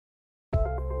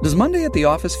Does Monday at the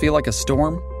office feel like a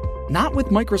storm? Not with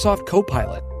Microsoft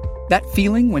Copilot. That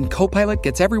feeling when Copilot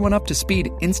gets everyone up to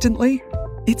speed instantly?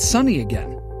 It's sunny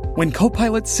again. When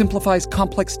Copilot simplifies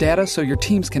complex data so your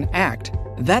teams can act,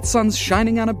 that sun's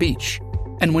shining on a beach.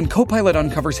 And when Copilot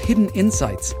uncovers hidden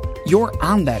insights, you're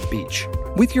on that beach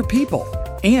with your people,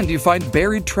 and you find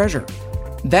buried treasure.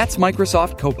 That's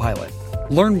Microsoft Copilot.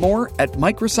 Learn more at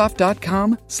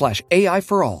Microsoft.com/AI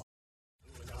for all.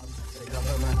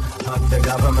 Good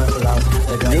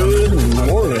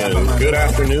morning, good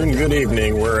afternoon, good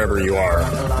evening, wherever you are,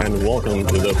 and welcome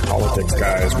to the Politics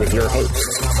Guys with your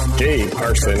hosts, Jay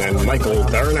Carson and Michael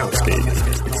Baranowski.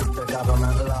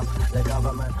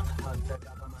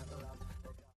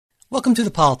 Welcome to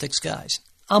the Politics Guys.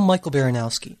 I'm Michael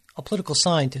Baranowski, a political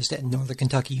scientist at Northern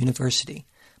Kentucky University.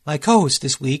 My co-host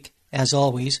this week, as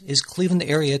always, is Cleveland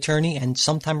area attorney and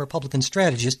sometime Republican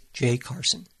strategist Jay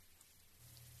Carson.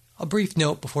 A brief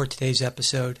note before today's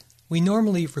episode. We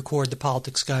normally record the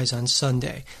Politics Guys on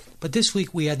Sunday, but this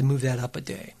week we had to move that up a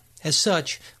day. As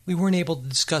such, we weren't able to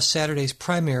discuss Saturday's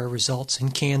primary results in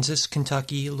Kansas,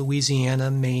 Kentucky, Louisiana,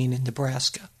 Maine, and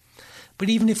Nebraska. But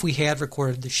even if we had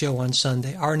recorded the show on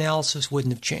Sunday, our analysis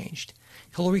wouldn't have changed.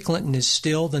 Hillary Clinton is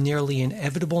still the nearly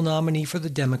inevitable nominee for the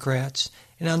Democrats,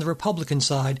 and on the Republican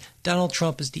side, Donald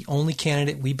Trump is the only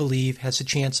candidate we believe has a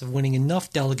chance of winning enough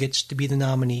delegates to be the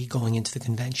nominee going into the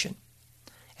convention.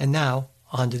 And now,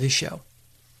 on to the show.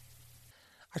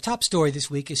 Our top story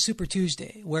this week is Super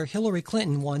Tuesday, where Hillary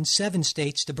Clinton won 7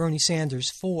 states to Bernie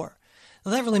Sanders 4.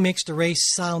 Now, that really makes the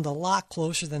race sound a lot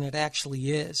closer than it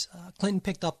actually is. Clinton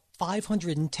picked up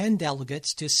 510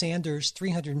 delegates to Sanders'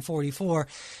 344,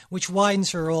 which widens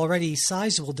her already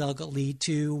sizable delegate lead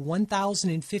to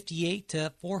 1,058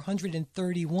 to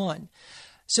 431.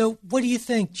 So what do you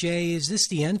think, Jay? Is this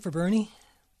the end for Bernie?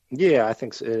 Yeah, I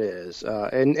think it is.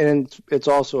 And it's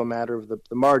also a matter of the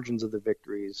margins of the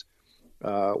victories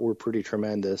were pretty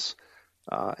tremendous.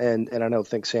 And I don't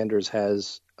think Sanders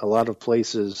has a lot of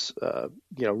places,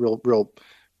 real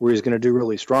where he's going to do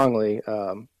really strongly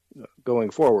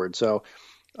going forward. So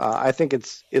I think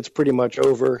it's pretty much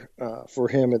over for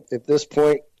him at this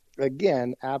point.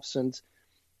 Again, absent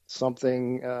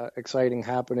something exciting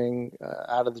happening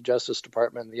out of the Justice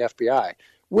Department and the FBI,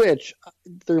 which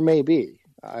there may be.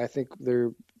 I think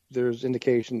there's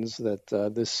indications that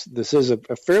this is a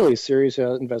fairly serious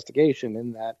investigation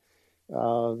in that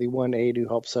the one aide who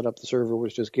helped set up the server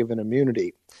was just given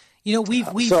immunity.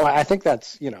 So I think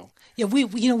that's Yeah,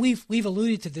 we've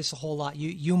alluded to this a whole lot.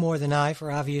 You more than I,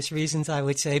 for obvious reasons, I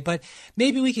would say. But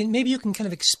maybe you can kind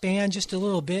of expand just a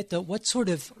little bit. What sort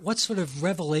of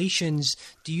revelations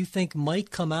do you think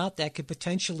might come out that could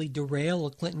potentially derail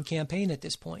a Clinton campaign at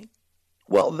this point?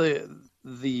 Well,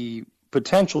 the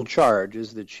potential charge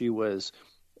is that she was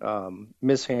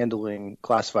mishandling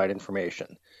classified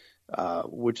information,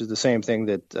 which is the same thing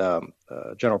that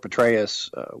General Petraeus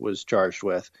was charged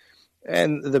with.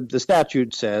 And the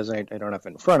statute says, I don't have it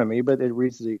in front of me, but it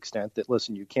reads to the extent that,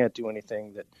 listen, you can't do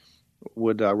anything that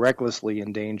would recklessly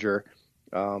endanger,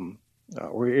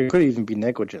 or it could even be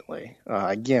negligently.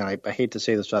 Again, I hate to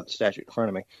say this without the statute in front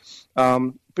of me.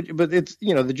 But it's,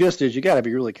 the gist is you got to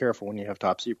be really careful when you have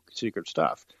top secret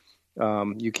stuff.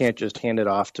 You can't just hand it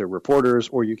off to reporters,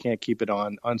 or you can't keep it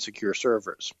on unsecure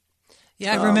servers.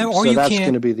 Yeah, I remember. Or so you that's can't,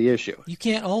 going to be the issue. You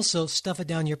can't also stuff it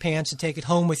down your pants and take it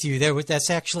home with you.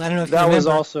 That's actually, I don't know if that you remember. Was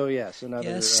also, yes.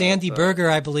 Another, Sandy Berger,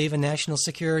 I believe, a national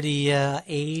security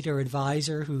aide or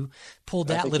advisor who pulled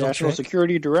that little National trick.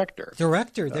 Security Director. There you I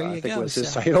think go. was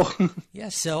his title.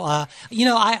 Yes. So,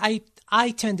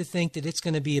 I tend to think that it's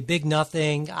going to be a big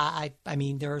nothing. I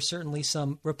mean, there are certainly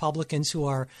some Republicans who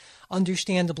are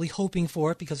understandably hoping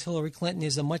for it because Hillary Clinton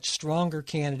is a much stronger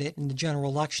candidate in the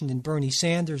general election than Bernie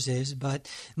Sanders is.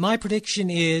 But my prediction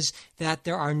is that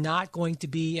there are not going to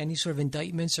be any sort of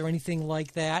indictments or anything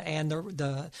like that. And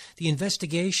the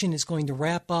investigation is going to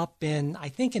wrap up in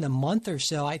a month or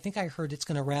so. I think I heard it's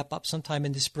going to wrap up sometime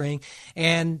in the spring.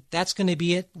 And that's going to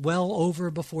be it well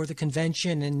over before the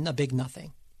convention and a big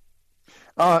nothing.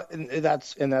 And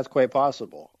that's quite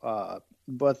possible.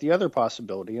 But the other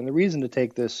possibility, and the reason to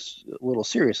take this a little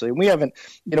seriously, and we haven't,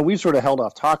 we've sort of held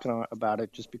off talking about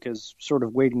it just because sort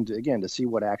of waiting to see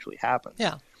what actually happens.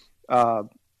 Yeah.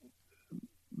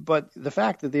 But the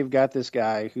fact that they've got this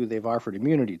guy who they've offered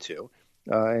immunity to,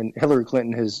 and Hillary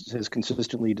Clinton has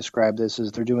consistently described this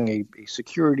as they're doing a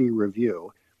security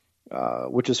review,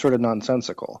 which is sort of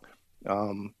nonsensical.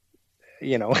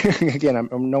 Again,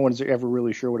 no one's ever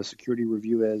really sure what a security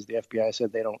review is. The FBI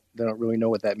said they don't really know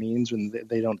what that means, and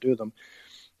they don't do them.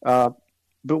 But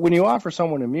when you offer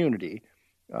someone immunity,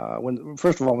 when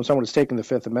first of all, when someone has taken the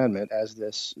Fifth Amendment, as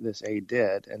this aide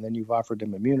did, and then you've offered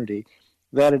him immunity,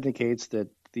 that indicates that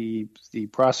the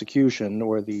prosecution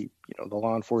or the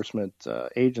law enforcement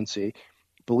agency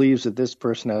believes that this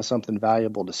person has something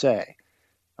valuable to say,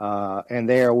 and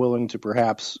they are willing to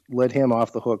perhaps let him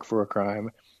off the hook for a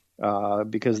crime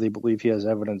because they believe he has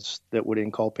evidence that would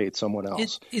inculpate someone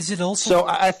else. Is it also? So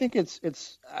I think it's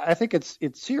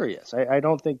serious. I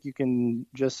don't think you can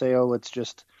just say, oh, it's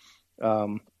just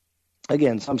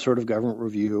again some sort of government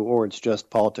review, or it's just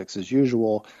politics as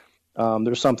usual.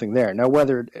 There's something there. Now,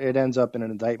 whether it ends up in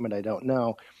an indictment, I don't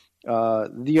know.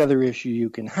 The other issue you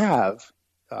can have,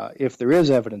 if there is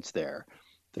evidence there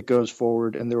that goes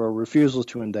forward and there are refusals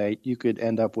to indict, you could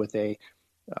end up with a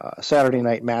Saturday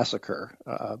Night Massacre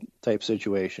type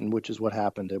situation, which is what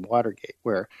happened in Watergate,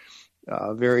 where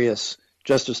various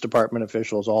Justice Department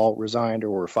officials all resigned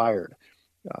or were fired.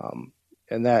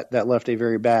 And that left a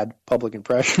very bad public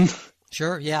impression.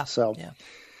 Sure, yeah. So,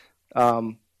 yeah.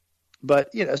 But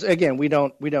again, we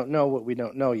don't know what we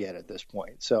don't know yet at this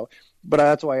point. So, but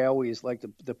that's why I always like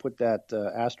to put that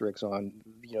asterisk on,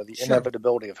 the Sure.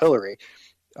 inevitability of Hillary,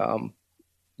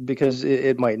 because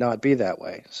it might not be that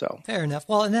way. So Fair enough.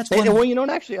 Well, and that's one. well,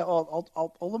 and actually,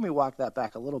 I'll let me walk that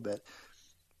back a little bit.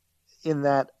 In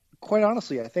that, quite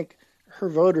honestly, I think her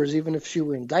voters, even if she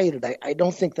were indicted, I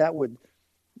don't think that would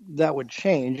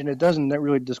change, and it doesn't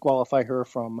really disqualify her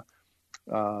from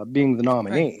being the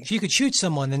nominee. Right. If you could shoot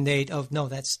someone, then they'd, oh, no,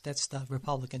 that's the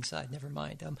Republican side. Never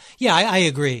mind. Yeah, I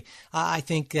agree. I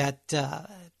think that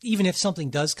even if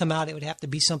something does come out, it would have to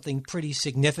be something pretty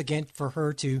significant for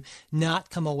her to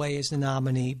not come away as the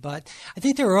nominee. But I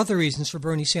think there are other reasons for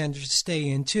Bernie Sanders to stay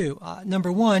in, too.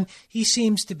 Number one, he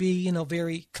seems to be,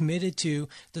 very committed to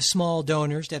the small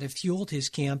donors that have fueled his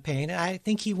campaign. And I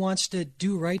think he wants to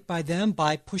do right by them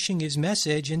by pushing his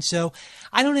message. And so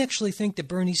I don't actually think that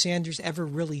Bernie Sanders ever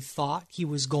really thought he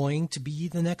was going to be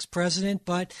the next president.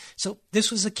 But so this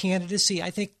was a candidacy.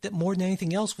 I think that more than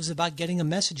anything else was about getting a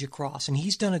message across. And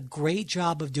he's done a great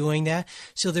job of doing that.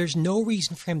 So there's no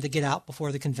reason for him to get out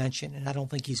before the convention. And I don't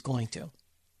think he's going to.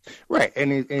 Right.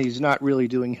 And he's not really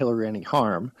doing Hillary any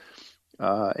harm.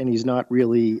 And he's not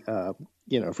really, for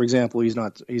example, he's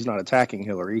not attacking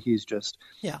Hillary. He's just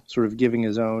sort of giving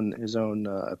his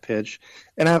own pitch.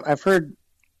 And I've heard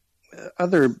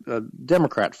other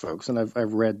Democrat folks, and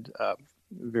I've read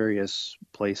various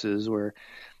places where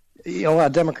a lot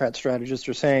of Democrat strategists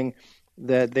are saying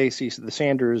that they see the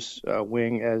Sanders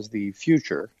wing as the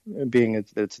future, being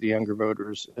it's the younger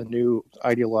voters, a new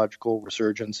ideological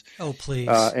resurgence. Oh, please!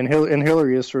 And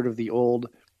Hillary is sort of the old,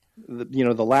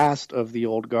 the last of the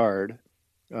old guard.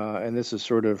 And this is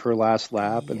sort of her last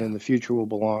lap, and then the future will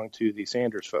belong to the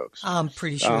Sanders folks. I'm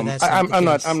pretty sure that's I'm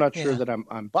not not sure that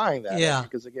I'm buying that. Yeah.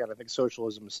 Because again, I think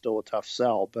socialism is still a tough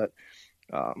sell, but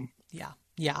yeah.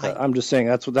 I'm just saying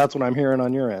that's what I'm hearing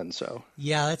on your end. So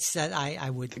yeah, that's that. I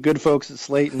would. The good folks at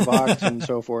Slate and Vox and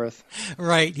so forth.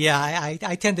 Right. Yeah.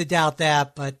 I tend to doubt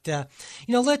that, but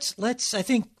let's. I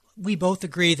think we both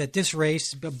agree that this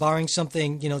race, barring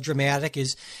something, dramatic,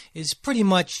 is pretty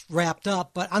much wrapped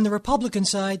up. But on the Republican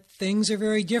side, things are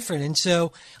very different. And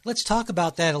so let's talk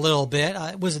about that a little bit.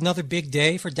 It was another big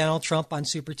day for Donald Trump on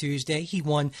Super Tuesday. He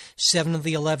won 7 of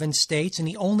the 11 states, and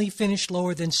he only finished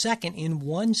lower than second in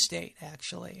one state,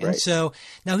 actually. And so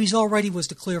now he's already was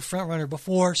the clear frontrunner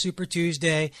before Super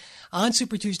Tuesday. On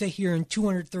Super Tuesday, he earned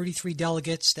 233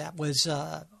 delegates. That was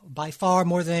by far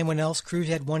more than anyone else. Cruz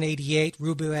had 188,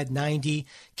 Rubio had 90,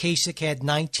 Kasich had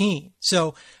 19.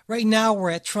 So right now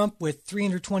we're at Trump with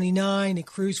 329 and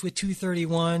Cruz with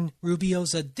 231.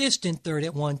 Rubio's a distant third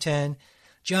at 110.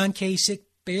 John Kasich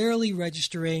barely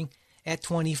registering at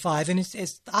 25. And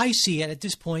as I see it at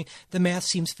this point, the math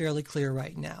seems fairly clear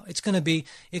right now. It's going to be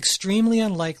extremely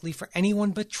unlikely for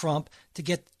anyone but Trump to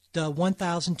get the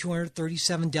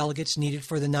 1,237 delegates needed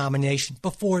for the nomination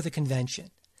before the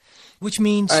convention. Which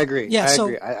means I agree. Yeah, I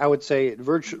agree. I would say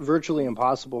virtually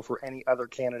impossible for any other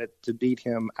candidate to beat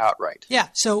him outright. Yeah.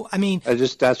 So I mean,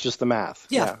 that's just the math.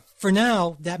 Yeah. For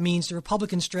now, that means the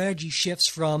Republican strategy shifts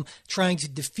from trying to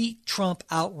defeat Trump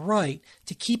outright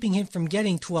to keeping him from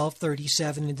getting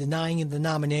 1,237 and denying him the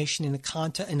nomination in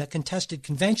a contested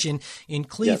convention in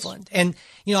Cleveland. Yes.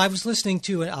 And I was listening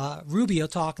to Rubio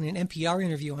talk in an NPR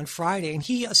interview on Friday, and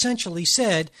he essentially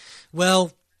said,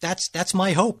 "Well, that's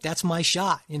my hope. That's my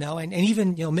shot," and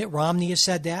even, Mitt Romney has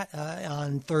said that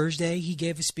on Thursday. He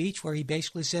gave a speech where he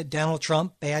basically said Donald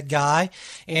Trump, bad guy,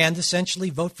 and essentially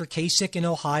vote for Kasich in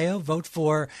Ohio, vote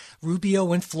for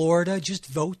Rubio in Florida, just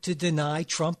vote to deny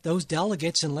Trump those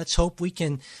delegates, and let's hope we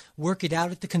can work it out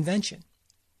at the convention.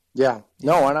 Yeah,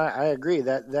 no, and I agree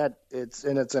that it's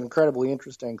an incredibly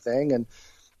interesting thing, and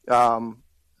um,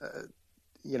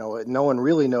 no one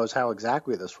really knows how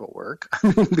exactly this will work.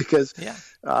 I mean, because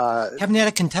haven't had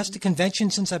a contested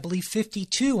convention since I believe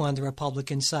 '52 on the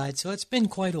Republican side, so it's been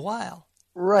quite a while.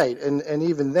 Right, and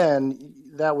even then,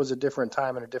 that was a different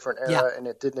time and a different era, and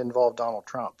it didn't involve Donald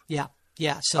Trump. Yeah.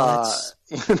 So that's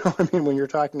I mean, when you're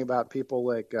talking about people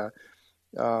like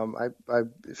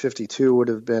 52 would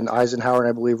have been Eisenhower and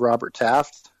I believe Robert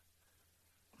Taft.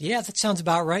 Yeah, that sounds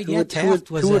about right. Taft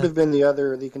who would have been the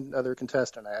other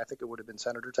contestant? I think it would have been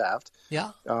Senator Taft.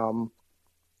 Yeah.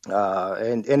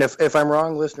 And if I'm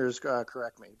wrong, listeners,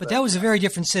 correct me. But that was a very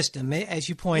different system, as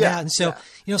you point out. And so,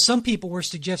 some people were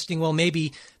suggesting, well,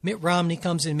 maybe Mitt Romney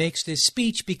comes and makes this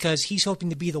speech because he's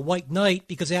hoping to be the white knight.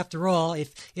 Because after all,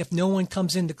 if no one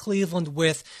comes into Cleveland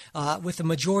with the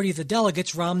majority of the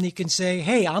delegates, Romney can say,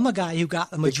 "Hey, I'm a guy who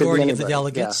got the majority of the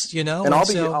delegates." And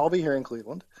I'll be here in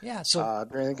Cleveland. Yeah. So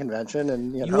during the convention,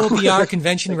 and you will be our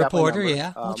convention reporter.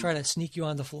 Yeah, we'll try to sneak you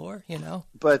on the floor.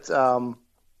 But.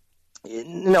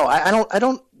 No, I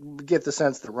don't get the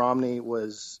sense that Romney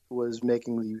was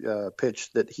making the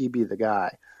pitch that he be the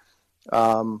guy.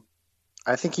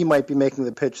 I think he might be making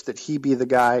the pitch that he be the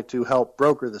guy to help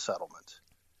broker the settlement.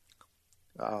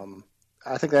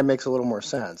 I think that makes a little more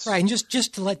sense. Right, and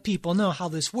just to let people know how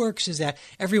this works is that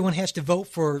everyone has to vote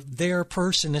for their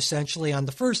person essentially on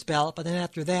the first ballot, but then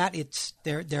after that, it's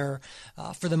they're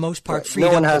for the most part free.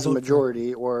 No one has a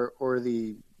majority or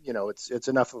the. It's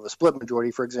enough of a split majority.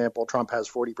 For example, Trump has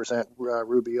 40%,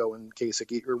 Rubio and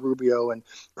Kasich, or Rubio and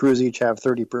Cruz each have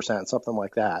 30%, something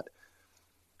like that.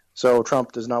 So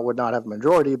Trump would not have a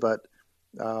majority, but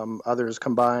others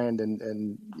combined and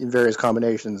in various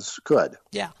combinations could.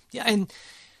 Yeah, and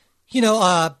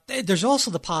there's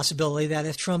also the possibility that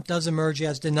if Trump does emerge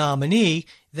as the nominee,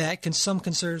 that some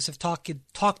conservatives have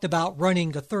talked about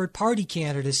running a third-party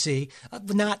candidacy,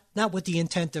 not with the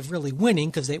intent of really winning,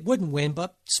 because they wouldn't win,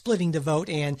 but splitting the vote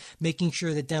and making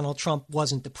sure that Donald Trump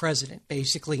wasn't the president,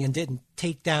 basically, and didn't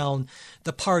take down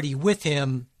the party with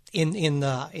him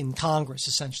in Congress,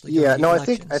 essentially. Yeah, no, I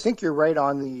think you're right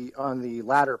on the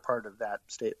latter part of that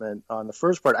statement. On the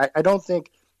first part, I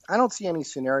don't see any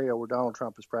scenario where Donald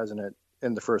Trump is president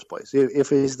in the first place if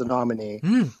he's the nominee.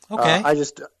 Okay. I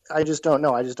just don't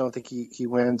know. I just don't think he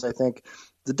wins. I think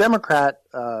the Democrat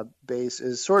base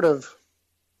is sort of,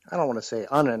 I don't want to say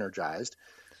unenergized.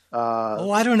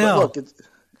 I don't know. Look,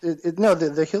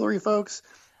 the Hillary folks.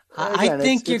 Again, I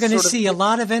think you're going to see a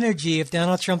lot of energy if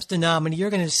Donald Trump's the nominee. You're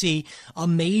going to see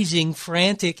amazing,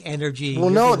 frantic energy.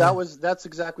 Well, that's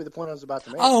exactly the point I was about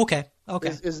to make. Oh, okay.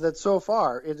 Is that so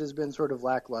far it has been sort of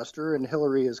lackluster, and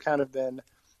Hillary has kind of been,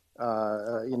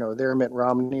 their Mitt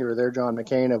Romney or their John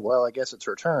McCain of, well, I guess it's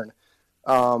her turn,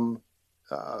 and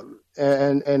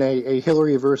a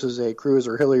Hillary versus a Cruz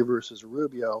or Hillary versus a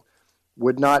Rubio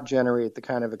would not generate the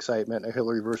kind of excitement a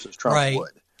Hillary versus Trump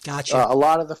would. Gotcha. A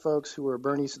lot of the folks who are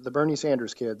the Bernie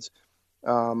Sanders kids, may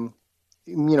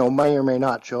or may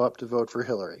not show up to vote for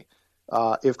Hillary.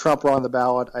 If Trump were on the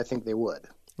ballot, I think they would.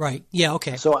 Right. Yeah.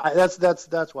 Okay. So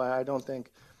that's why I don't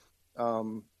think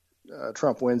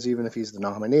Trump wins, even if he's the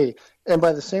nominee. And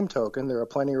by the same token, there are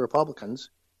plenty of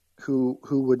Republicans who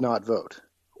would not vote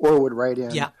or would write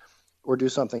in or do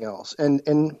something else. And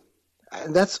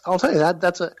I'll tell you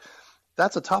that's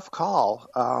a tough call.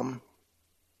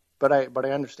 But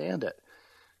I understand it,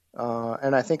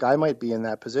 and I think I might be in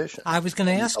that position. I was going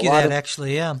to ask you that,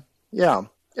 actually. Yeah. Yeah,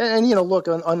 and look,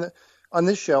 on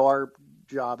this show, our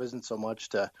job isn't so much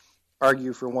to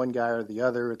argue for one guy or the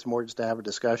other. It's more just to have a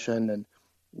discussion and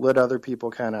let other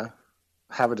people kind of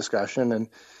have a discussion. And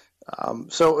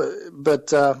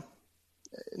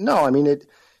no, I mean it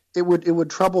would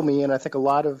trouble me, and I think a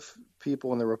lot of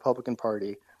people in the Republican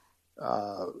Party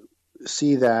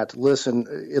see that. Listen,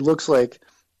 it looks like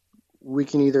we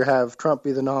can either have Trump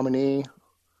be the nominee,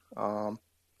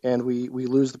 and we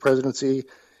lose the presidency,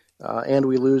 and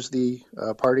we lose the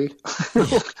party,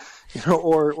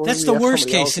 or that's the worst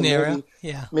case scenario.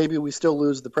 Maybe we still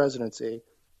lose the presidency.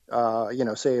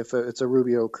 Say if it's a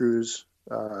Rubio, Cruz,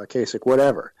 Kasich,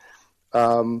 whatever,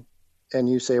 and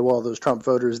you say, well, those Trump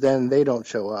voters, then they don't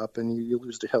show up, and you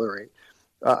lose to Hillary.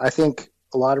 I think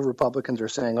a lot of Republicans are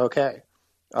saying, okay.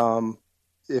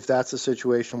 If that's the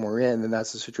situation we're in, then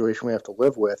that's the situation we have to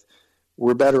live with.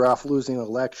 We're better off losing an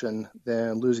election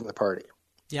than losing the party.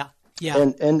 Yeah.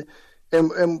 And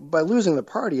by losing the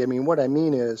party, I mean, what I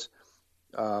mean is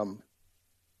the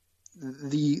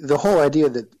whole idea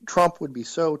that Trump would be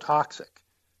so toxic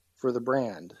for the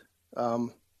brand,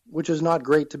 which is not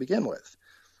great to begin with.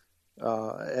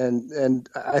 And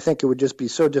I think it would just be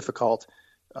so difficult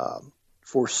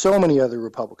for so many other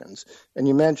Republicans. And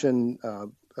you mentioned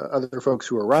other folks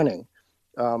who are running.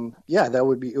 It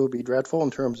would be dreadful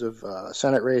in terms of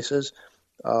Senate races.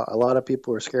 A lot of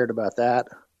people are scared about that.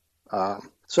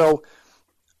 So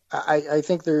I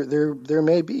think there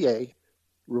may be a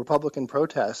Republican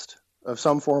protest of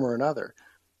some form or another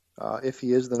if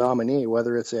he is the nominee,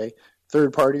 whether it's a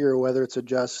third party or whether it's a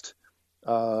just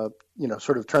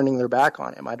sort of turning their back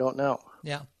on him. I don't know.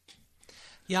 Yeah.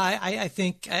 Yeah, I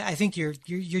think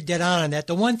you're dead on that.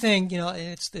 The one thing,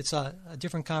 it's a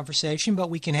different conversation, but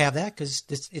we can have that because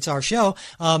it's our show.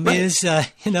 Right. Is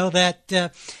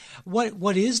that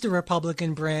what is the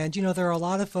Republican brand? There are a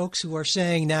lot of folks who are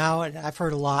saying now, and I've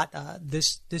heard a lot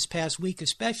this past week,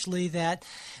 especially that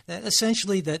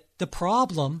essentially that the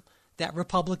problem that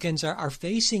Republicans are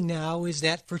facing now is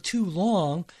that for too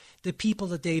long, the people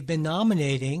that they've been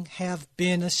nominating have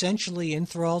been essentially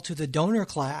enthralled to the donor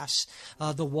class,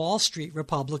 the Wall Street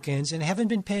Republicans, and haven't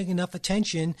been paying enough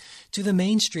attention to the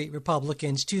Main Street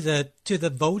Republicans, to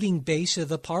the voting base of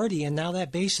the party. And now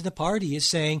that base of the party is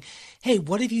saying, hey,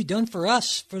 what have you done for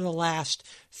us for the last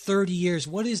 30 years?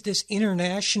 What is this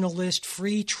internationalist,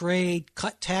 free trade,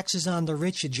 cut taxes on the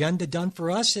rich agenda done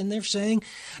for us? And they're saying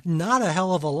not a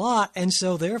hell of a lot. And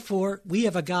so therefore, we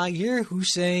have a guy here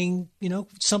who's saying,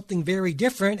 something very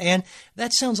different. And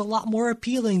that sounds a lot more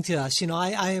appealing to us.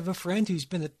 I have a friend who's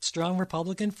been a strong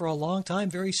Republican for a long time,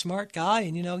 very smart guy.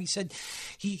 And, he said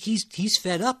he's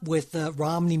fed up with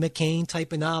Romney, McCain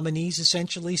type of nominees,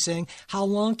 essentially saying, how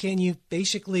long can you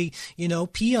basically,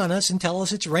 pee on us and tell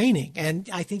us it's raining? And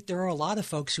I think there are a lot of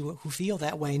folks who feel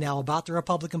that way now about the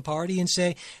Republican Party and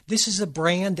say this is a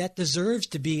brand that deserves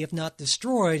to be, if not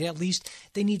destroyed, at least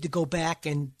they need to go back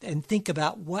and think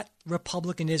about what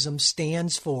Republicanism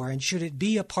stands for. And should it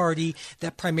be a party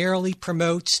that primarily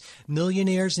promotes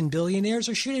millionaires and billionaires,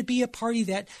 or should it be a party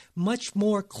that much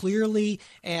more clearly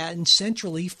and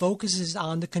centrally focuses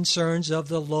on the concerns of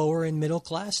the lower and middle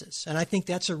classes? And I think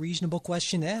that's a reasonable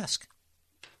question to ask.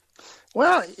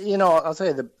 Well, I'll tell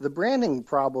you, the branding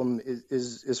problem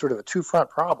is sort of a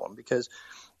two-front problem, because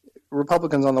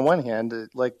Republicans, on the one hand,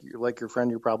 like your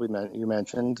friend you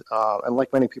mentioned, and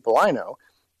like many people I know,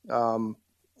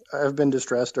 have been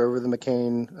distressed over the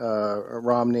McCain,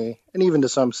 Romney, and even to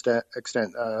some extent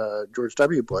George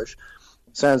W. Bush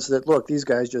sense that, look, these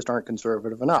guys just aren't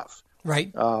conservative enough.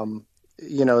 Right.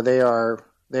 They are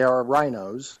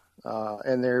rhinos.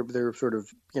 And they're sort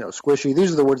of squishy.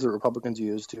 These are the words that Republicans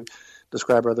use to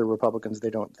describe other Republicans they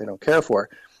don't care for.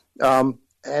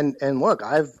 And look,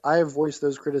 I've voiced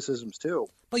those criticisms too.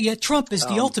 But yet Trump is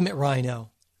the ultimate rhino.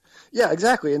 Yeah,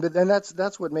 exactly. And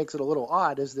that's what makes it a little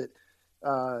odd, is that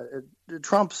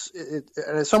Trump's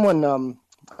someone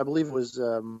I believe it was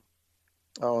in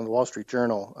the Wall Street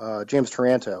Journal, James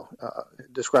Taranto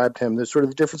described him. There's sort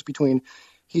of the difference between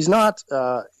he's not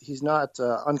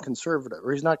unconservative,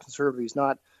 or he's not conservative. He's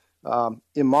not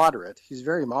immoderate. He's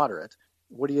very moderate.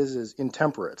 What he is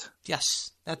intemperate.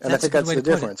 Yes, and I think that's the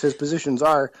difference. His positions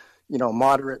are,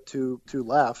 moderate to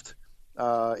left.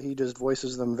 He just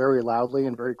voices them very loudly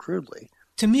and very crudely.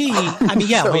 To me, I mean,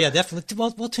 definitely.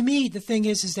 Well, to me, the thing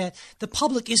is that the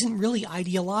public isn't really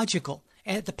ideological.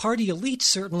 And the party elites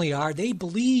certainly are. They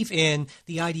believe in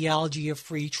the ideology of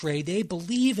free trade. They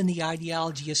believe in the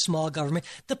ideology of small government.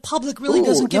 The public really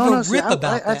doesn't give a rip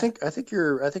about that. I think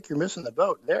you're missing the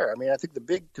boat there. I mean, I think the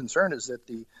big concern is that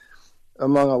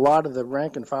among a lot of the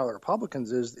rank and file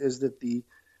Republicans is that the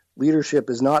leadership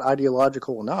is not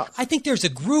ideological enough. I think there's a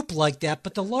group like that,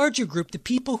 but the larger group, the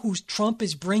people who Trump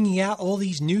is bringing out, all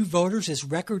these new voters as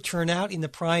record turnout in the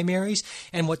primaries,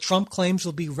 and what Trump claims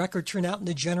will be record turnout in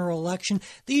the general election,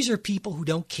 these are people who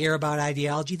don't care about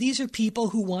ideology. These are people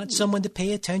who want someone to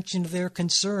pay attention to their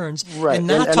concerns, right, and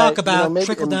not talk about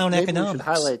trickle-down economics. We should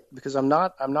highlight, because I'm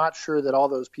not sure that all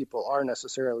those people are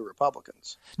necessarily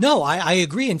Republicans. No, I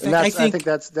agree. In fact, I think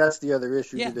that's the other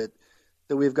issue that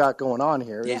we've got going on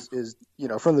here is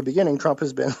from the beginning, Trump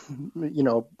has been,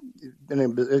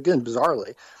 again,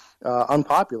 bizarrely,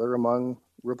 unpopular among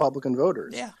Republican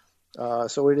voters. Yeah.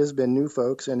 So it has been new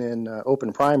folks and in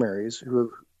open primaries who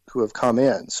have come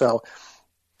in. So,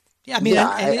 yeah, I mean,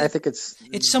 I think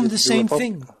it's some of the same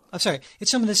thing. I'm sorry. It's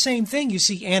some of the same thing you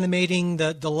see animating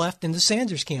the left in the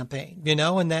Sanders campaign,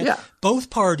 and that both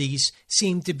parties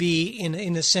seem to be,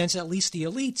 in a sense, at least the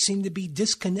elite, seem to be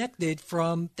disconnected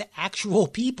from the actual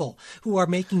people who are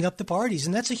making up the parties.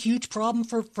 And that's a huge problem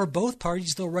for both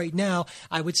parties, though right now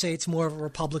I would say it's more of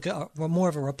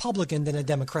a Republican than a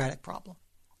Democratic problem.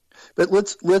 But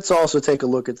let's also take a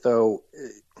look at, though,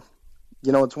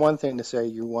 it's one thing to say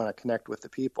you want to connect with the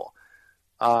people.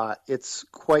 It's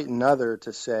quite another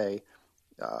to say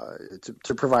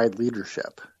to provide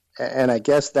leadership. And I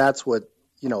guess that's what,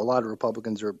 a lot of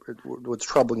Republicans what's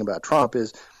troubling about Trump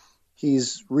is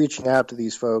he's reaching out to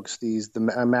these folks,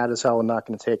 I'm mad as hell and not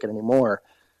going to take it anymore.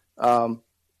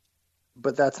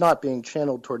 But that's not being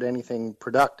channeled toward anything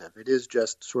productive. It is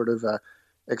just sort of a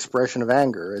expression of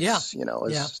anger. It's,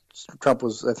 Trump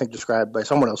was, I think, described by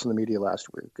someone else in the media last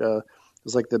week. It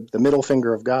was like the middle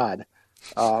finger of God.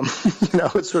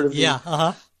 It's sort of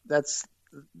that's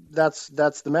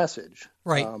the message.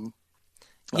 Right.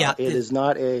 It is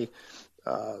not a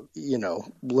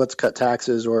let's cut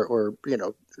taxes or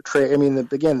trade. I mean,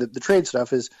 the trade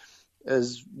stuff is,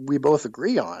 as we both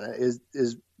agree on,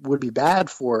 would be bad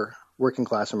for working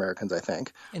class Americans, I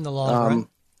think, in the long run.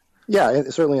 Yeah,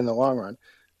 certainly in the long run.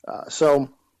 I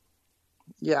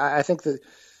think that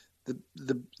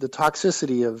the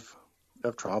toxicity of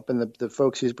Trump and the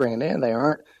folks he's bringing in, they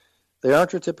aren't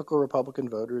your typical Republican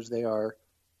voters. They are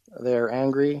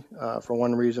angry for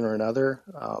one reason or another,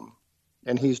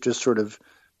 and he's just sort of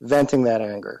venting that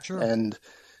anger. Sure. And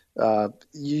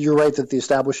you're right that the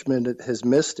establishment has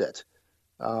missed it,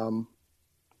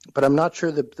 but I'm not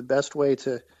sure that the best way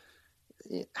to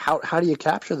how do you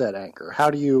capture that anger? How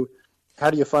do you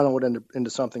funnel it into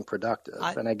something productive?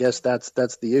 And I guess that's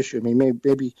the issue. I mean,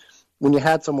 maybe when you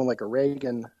had someone like a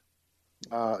Reagan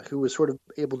who was sort of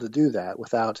able to do that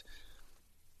without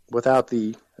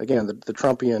the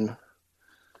Trumpian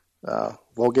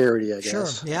vulgarity, I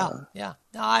guess. Sure. Yeah.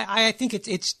 No, I think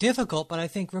it's difficult, but I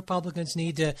think Republicans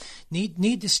need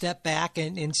to step back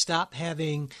and stop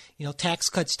having tax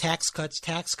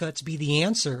cuts be the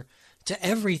answer to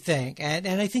everything. And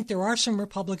I think there are some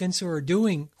Republicans who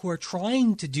are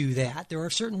trying to do that. There are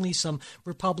certainly some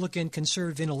Republican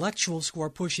conservative intellectuals who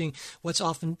are pushing what's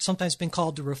sometimes been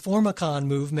called the Reformicon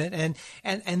movement.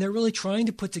 And they're really trying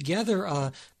to put together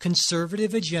a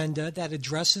conservative agenda that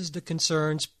addresses the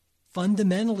concerns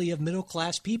fundamentally of middle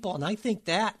class people. And I think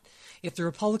that if the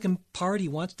Republican Party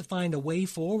wants to find a way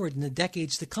forward in the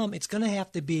decades to come, it's going to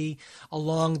have to be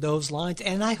along those lines.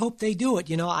 And I hope they do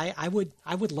it. I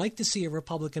would like to see a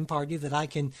Republican Party that I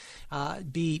can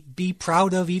be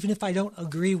proud of, even if I don't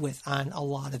agree with on a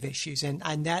lot of issues. And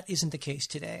that isn't the case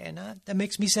today. And that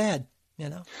makes me sad.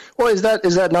 Well, is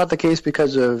that not the case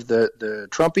because of the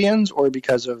Trumpians or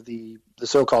because of the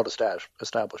so-called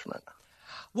establishment?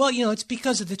 Well, it's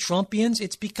because of the Trumpians.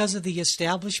 It's because of the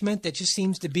establishment that just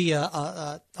seems to be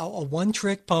a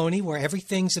one-trick pony where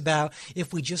everything's about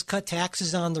if we just cut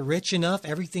taxes on the rich enough,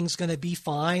 everything's going to be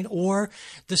fine. Or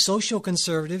the social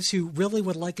conservatives who really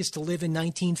would like us to live in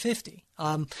 1950.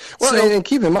 And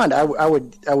keep in mind, I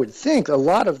would think a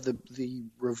lot of the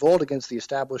revolt against the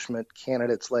establishment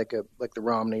candidates like the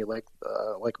Romney, like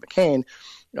McCain,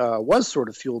 was sort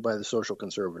of fueled by the social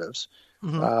conservatives.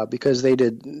 Mm-hmm. Because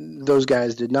those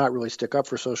guys did not really stick up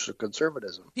for social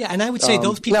conservatism. Yeah, and I would say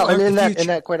those people aren't the future. And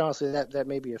that, quite honestly, that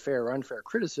may be a fair or unfair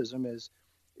criticism is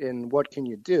in what can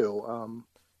you do.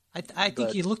 I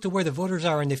think you look to where the voters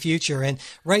are in the future, and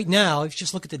right now, if you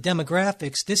just look at the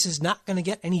demographics, this is not going to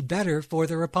get any better for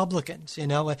the Republicans.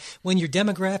 When your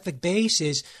demographic base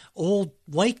is old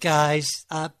white guys,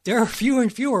 there are fewer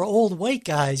and fewer old white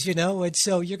guys, and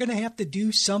so you're going to have to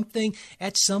do something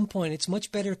at some point. It's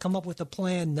much better to come up with a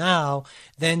plan now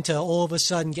than to all of a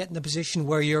sudden get in the position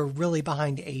where you're really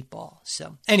behind the eight ball.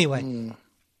 So anyway.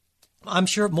 I'm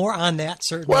sure more on that,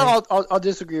 certainly. Well, I'll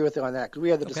disagree with you on that because we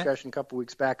had the discussion a couple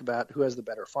weeks back about who has the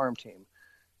better farm team,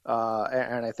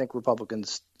 and I think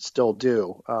Republicans still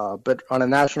do. But on a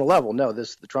national level, no. The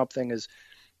Trump thing is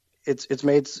it's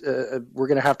made. We're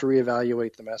going to have to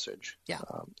reevaluate the message. Yeah.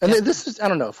 This is. I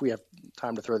don't know if we have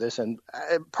time to throw this in.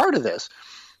 Part of this,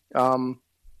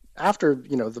 after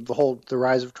the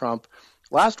rise of Trump,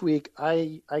 last week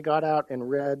I got out and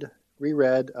reread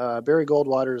Barry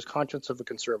Goldwater's Conscience of a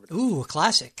Conservative. Ooh, a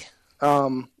classic.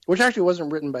 Which actually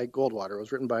wasn't written by Goldwater. It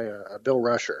was written by Bill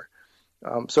Rusher.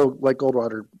 So like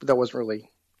Goldwater, that wasn't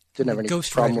really, didn't have any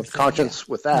problem with conscience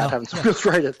with that, having someone else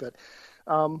write it. But,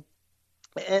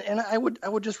 and I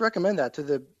would just recommend that to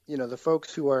the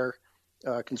folks who are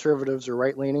conservatives or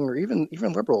right-leaning or even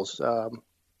liberals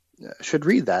should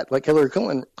read that. Like Hillary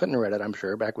Clinton read it, I'm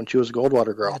sure, back when she was a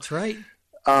Goldwater girl. That's right.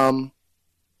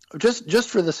 Just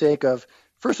for the sake of,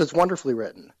 first, it's wonderfully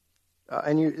written,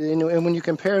 and when you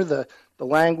compare the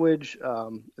language,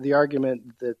 the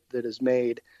argument that is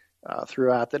made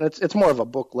throughout, then it's more of a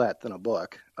booklet than a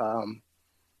book.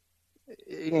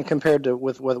 Compared to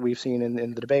with what we've seen in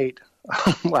the debate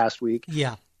last week,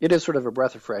 it is sort of a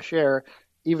breath of fresh air.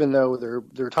 Even though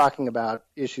they're talking about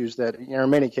issues that in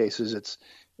many cases it's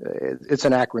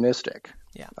anachronistic.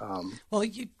 Yeah.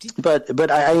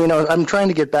 But I'm trying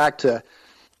to get back to.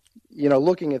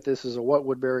 looking at this as what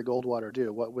would Barry Goldwater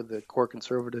do? What would the core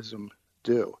conservatism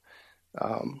do?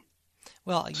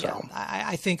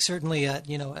 I think certainly, a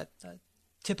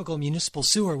typical municipal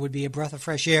sewer would be a breath of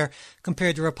fresh air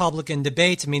compared to Republican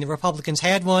debates. I mean, the Republicans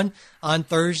had one on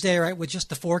Thursday, right, with just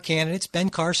the 4 candidates.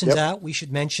 Ben Carson's out. We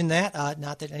should mention that.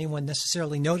 Not that anyone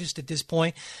necessarily noticed at this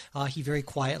point. He very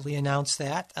quietly announced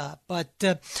that. All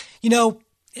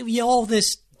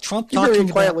this Trump talking very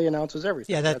quietly announces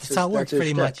everything. Yeah, that's how it works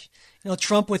pretty much.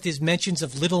 Trump with his mentions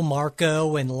of Little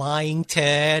Marco and Lying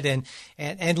Ted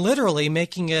and literally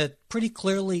making a pretty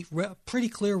clear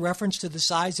reference to the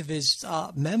size of his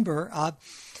member, and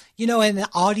the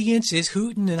audience is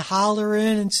hooting and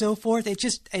hollering and so forth.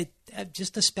 It's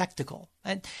just a spectacle.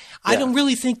 And I don't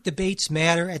really think debates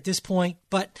matter at this point,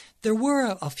 but there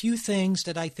were a few things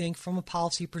that I think from a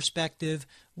policy perspective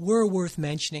were worth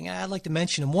mentioning. And I'd like to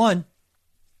mention them. One,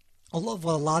 what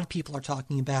a lot of people are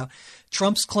talking about,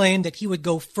 Trump's claim that he would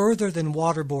go further than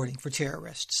waterboarding for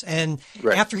terrorists. And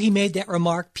after he made that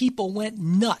remark, people went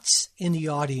nuts in the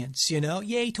audience,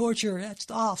 yay, torture, that's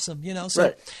awesome, So,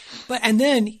 right. But, and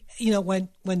then,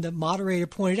 when the moderator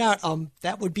pointed out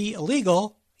that would be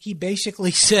illegal, he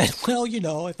basically said, well,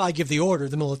 if I give the order,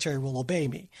 the military will obey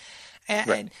me.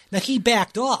 And now he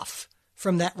backed off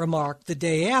from that remark the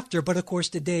day after. But of course,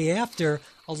 the day after,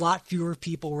 a lot fewer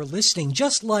people were listening,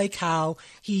 just like how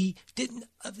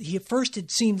at first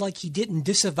it seemed like he didn't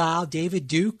disavow David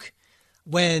Duke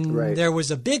when there was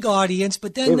a big audience,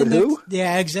 but then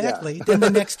exactly. Then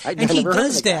the next, and he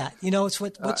does that. It's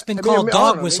what's been called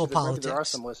dog whistle politics. There are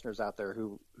some listeners out there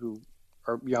who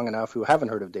are young enough who haven't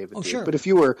heard of David Duke. Sure. But if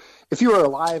you were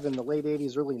alive in the late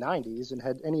 80s, early 90s and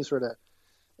had any sort of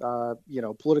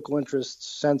political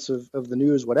interest, sense of the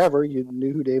news, whatever, you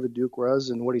knew who David Duke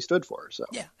was and what he stood for. So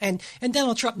and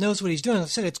Donald Trump knows what he's doing. I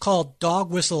said it's called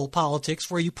dog whistle politics,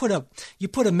 where you put a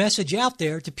message out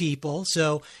there to people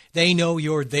so they know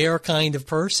you're their kind of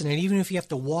person, and even if you have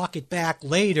to walk it back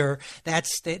later,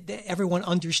 everyone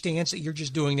understands that you're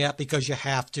just doing that because you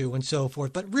have to, and so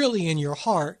forth. But really, in your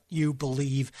heart, you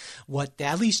believe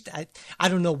at least I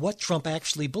don't know what Trump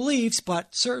actually believes, but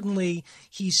certainly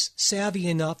he's savvy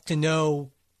enough to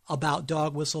know about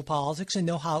dog whistle politics and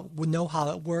know how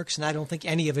it works. And I don't think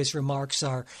any of his remarks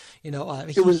are, it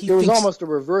was almost a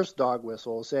reverse dog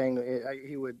whistle, saying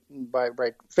he would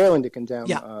by failing to condemn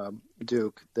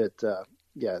Duke that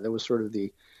there was sort of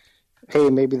the, hey,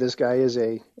 maybe this guy is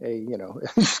it's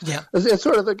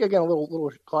sort of like, again, a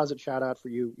little closet shout out for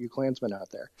you Klansmen out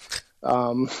there.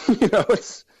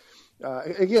 It's.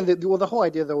 Again, the whole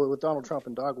idea, though, with Donald Trump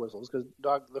and dog whistles, because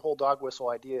the whole dog whistle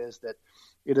idea is that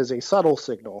it is a subtle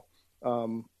signal,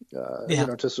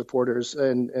 to supporters,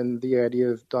 and the idea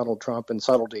of Donald Trump and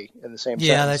subtlety in the same sense.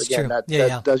 Yeah, that's Again, true. That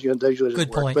does usually good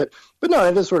work. Point. But no,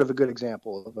 it is sort of a good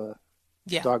example of a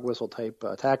dog whistle type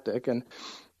tactic, and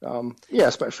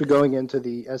especially going into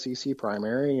the SEC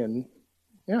primary, and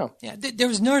There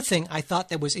was another thing I thought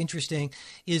that was interesting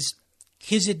is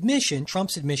his admission,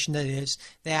 Trump's admission, that is,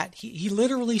 that he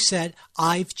literally said,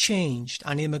 I've changed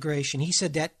on immigration. He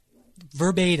said that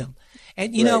verbatim.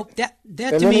 And, that and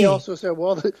to then me... he also said,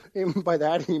 by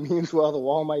that he means, the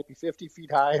wall might be 50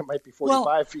 feet high, it might be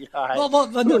 45 feet high.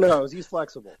 Who knows? He's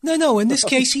flexible. No. In this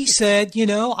case, he said,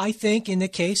 I think in the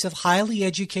case of highly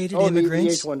educated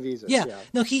immigrants... the H-1 visas. Yeah.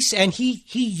 No, he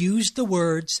used the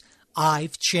words,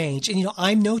 I've changed. And,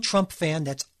 I'm no Trump fan.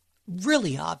 That's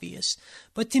really obvious.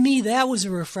 But to me, that was a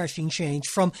refreshing change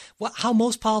from how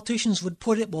most politicians would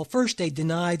put it. Well, first they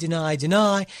deny,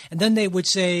 and then they would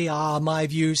say, my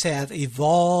views have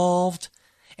evolved.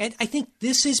 And I think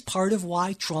this is part of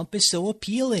why Trump is so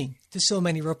appealing to so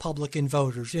many Republican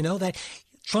voters, that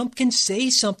Trump can say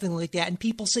something like that and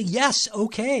people say, yes,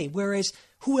 okay. Whereas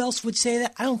who else would say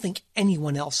that? I don't think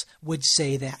anyone else would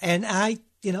say that. And I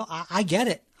get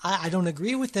it. I don't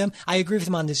agree with them. I agree with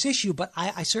them on this issue, but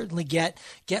I certainly get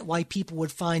why people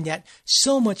would find that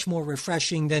so much more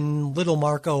refreshing than Little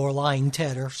Marco or Lying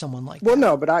Ted or someone like that. Well,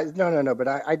 no, but I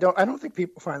don't think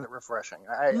people find it refreshing.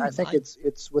 I think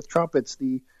it's with Trump, it's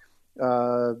the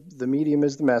medium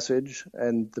is the message,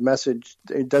 and the message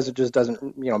just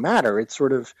doesn't matter. It's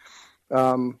sort of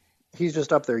he's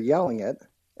just up there yelling it.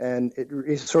 And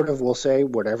he sort of will say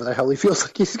whatever the hell he feels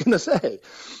like he's going to say.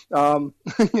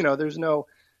 There's no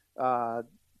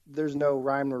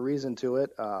rhyme or reason to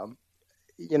it.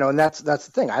 And that's the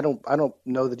thing. I don't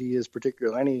know that he is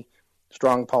particularly any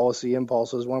strong policy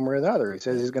impulses one way or the other. He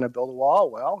says he's going to build a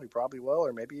wall. Well, he probably will,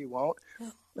 or maybe he won't.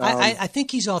 I think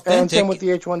he's authentic. And same with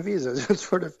the H-1 visas. It's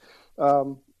sort of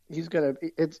he's going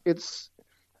to. It's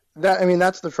that. I mean,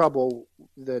 that's the trouble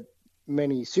that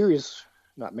many serious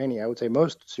not many, I would say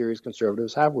most serious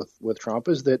conservatives have with Trump,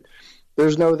 is that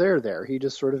there's no there. He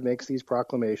just sort of makes these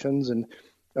proclamations, and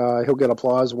he'll get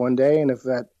applause one day, and if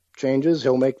that changes,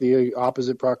 he'll make the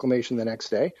opposite proclamation the next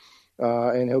day.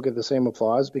 And he'll get the same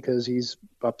applause because he's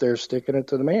up there sticking it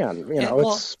to the man.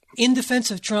 It's in defense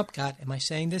of Trump. God, am I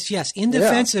saying this? Yes. In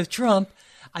defense of Trump,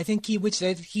 I think he would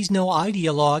say that he's no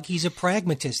ideologue. He's a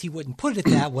pragmatist. He wouldn't put it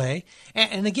that way.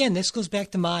 And again, this goes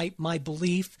back to my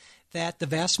belief that the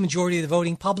vast majority of the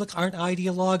voting public aren't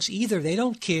ideologues either. They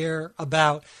don't care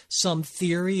about some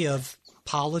theory of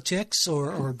politics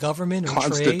or government or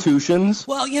constitutions.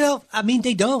 Trade. Well,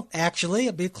 they don't actually.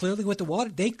 I mean, clearly with the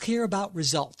water, they care about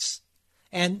results.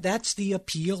 And that's the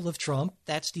appeal of Trump.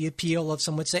 That's the appeal of,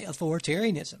 some would say,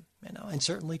 authoritarianism. And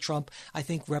certainly Trump, I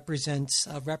think, represents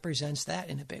that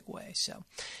in a big way. So,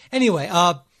 anyway,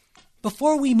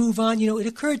 before we move on, it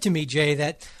occurred to me, Jay,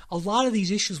 that a lot of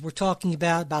these issues we're talking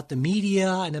about the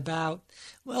media and about,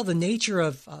 the nature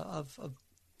of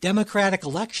democratic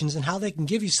elections and how they can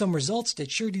give you some results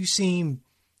that sure do seem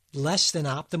less than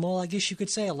optimal, I guess you could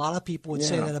say. A lot of people would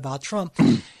say that about Trump.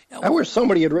 I wish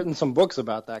somebody had written some books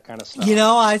about that kind of stuff.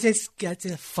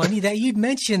 It's funny that you'd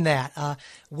mention that.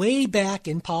 Way back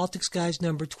in Politics Guys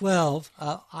number 12,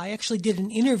 I actually did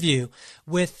an interview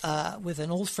with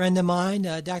an old friend of mine,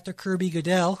 Dr. Kirby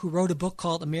Goodell, who wrote a book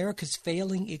called America's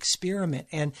Failing Experiment.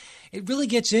 And it really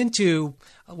gets into,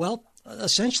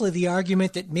 essentially the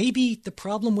argument that maybe the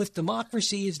problem with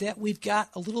democracy is that we've got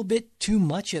a little bit too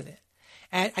much of it.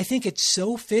 And I think it's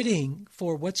so fitting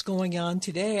for what's going on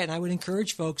today. And I would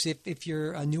encourage folks, if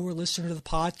you're a newer listener to the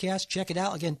podcast, check it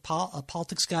out. Again,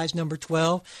 Politics Guys number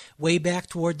 12, way back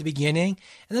toward the beginning.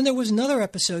 And then there was another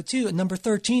episode, too, at number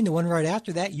 13, the one right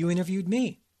after that, you interviewed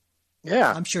me.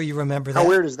 Yeah. I'm sure you remember that. How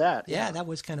weird is that? Yeah, that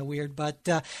was kind of weird. But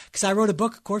because I wrote a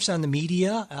book, of course, on the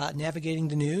media, navigating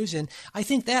the news. And I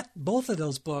think that both of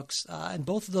those books and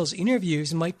both of those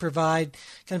interviews might provide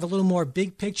kind of a little more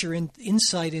big picture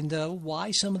insight into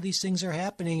why some of these things are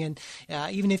happening. And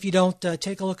even if you don't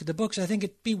take a look at the books, I think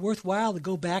it'd be worthwhile to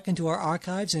go back into our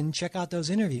archives and check out those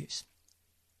interviews.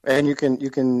 And you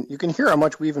can hear how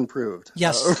much we've improved.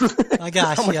 Yes, my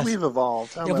gosh, how much we've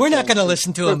evolved. We're not going to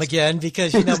listen to them again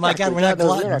because my God, we're not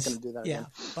gluttons. We're not going to do that. Yeah,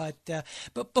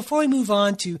 but before we move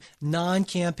on to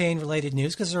non-campaign related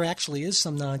news, because there actually is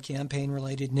some non-campaign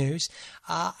related news,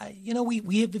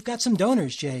 we've got some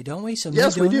donors, Jay, don't we?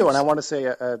 Yes, we do, and I want to say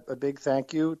a big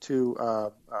thank you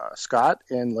to Scott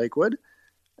in Lakewood,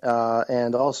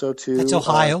 and also to that's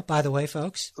Ohio, by the way,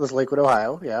 folks. With Lakewood,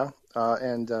 Ohio, yeah.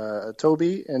 And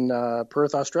Toby in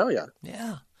Perth, Australia.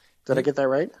 Yeah. Did I get that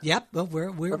right? Yep. Well,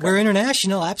 we're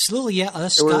international. Absolutely. Yeah.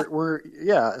 Scott.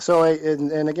 Yeah. So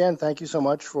and again, thank you so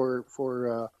much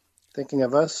for thinking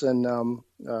of us. And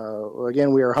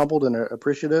again, we are humbled and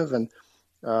appreciative, and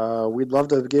we'd love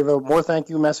to give more thank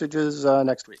you messages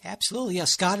next week. Absolutely. Yeah.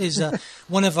 Scott is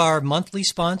one of our monthly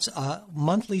sponsors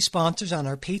on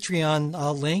our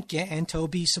Patreon link, and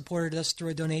Toby supported us through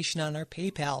a donation on our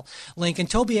PayPal link. And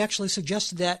Toby actually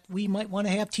suggested that we might want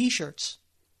to have T-shirts.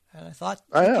 And I thought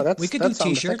we could do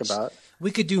T-shirts. We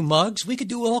could do mugs. We could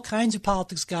do all kinds of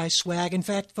Politics Guys swag. In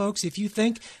fact, folks, if you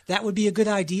think that would be a good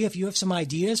idea, if you have some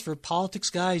ideas for Politics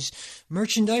Guys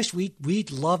merchandise,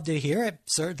 we'd love to hear it,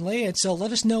 certainly. And so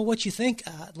let us know what you think.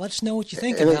 Let us know what you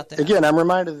think about that. Again, I'm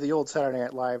reminded of the old Saturday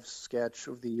Night Live sketch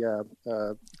of the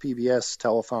PBS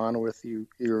telethon with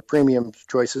your premium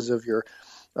choices of your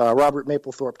Robert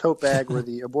Mapplethorpe tote bag or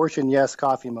the abortion yes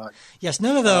coffee mug. Yes,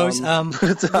 none of those.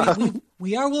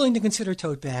 We are willing to consider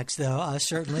tote bags, though.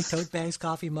 Certainly, tote bags,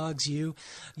 coffee mugs, you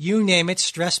name it,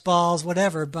 stress balls,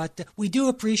 whatever. But we do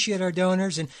appreciate our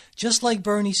donors, and just like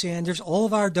Bernie Sanders, all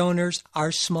of our donors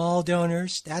are small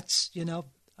donors. That's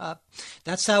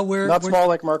that's how we're small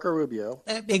like Marco Rubio.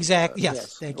 Exactly.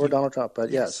 Yes. Thank you. Or Donald Trump,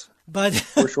 but yes. But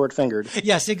we're short-fingered.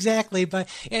 Yes, exactly. But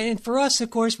and for us, of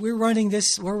course, we're running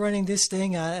this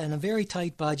thing on a very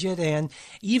tight budget, and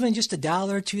even just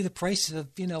 $1 or $2, the price of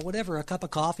a cup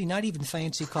of coffee, not even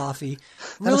fancy coffee,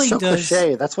 really so does.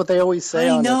 Cliche. That's what they always say.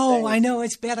 I know.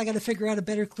 It's bad. I got to figure out a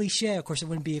better cliche. Of course, it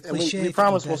wouldn't be a cliche. We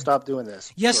promise we'll stop doing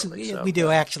this. Yes, shortly, we do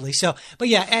actually. So, but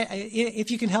yeah,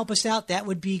 if you can help us out, that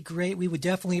would be great. We would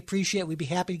definitely appreciate it. We'd be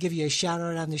happy to give you a shout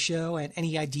out on the show and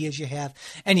any ideas you have.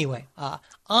 Anyway,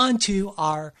 on to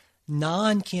our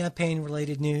non-campaign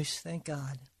related news. Thank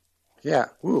God. Yeah.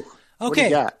 Ooh. Okay. What do you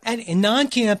got? And in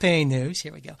non-campaign news,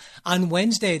 here we go. On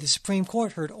Wednesday, the Supreme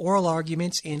Court heard oral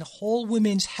arguments in Whole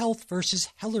Women's Health versus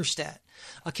Hellerstedt.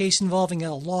 a case involving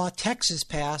a law Texas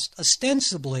passed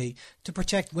ostensibly to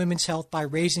protect women's health by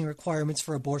raising requirements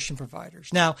for abortion providers.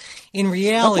 Now, in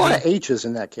reality, a lot of H's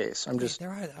in that case. I'm just there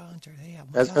are,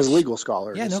 as legal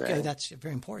scholars. Yeah, no, okay, that's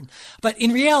very important. But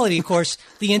in reality, of course,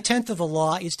 the intent of the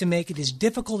law is to make it as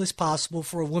difficult as possible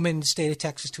for a woman in the state of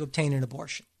Texas to obtain an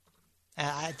abortion.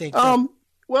 I think.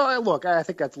 Well, look, I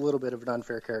think that's a little bit of an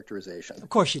unfair characterization. Of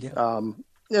course you do.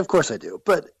 Yeah, of course I do.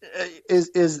 But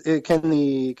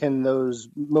can those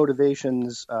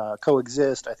motivations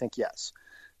coexist? I think yes.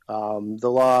 The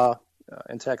law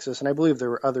in Texas, and I believe there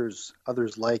were others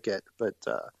like it, but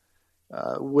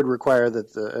would require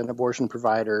that an abortion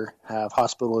provider have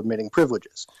hospital admitting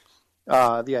privileges.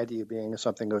 The idea being if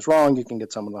something goes wrong, you can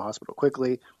get someone to the hospital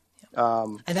quickly.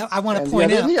 And I want to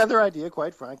point out the other idea,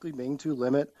 quite frankly, being to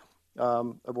limit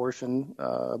abortions.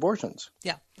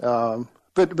 Yeah.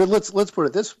 But let's put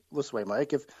it this way,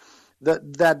 Mike. If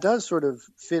that does sort of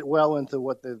fit well into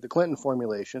what the Clinton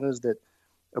formulation is, that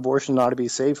abortion ought to be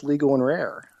safe, legal, and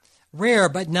rare. Rare,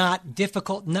 but not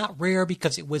difficult. Not rare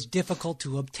because it was difficult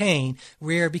to obtain.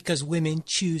 Rare because women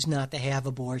choose not to have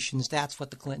abortions. That's what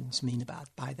the Clintons mean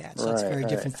by that. So it's a very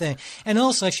different thing. And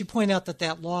also, I should point out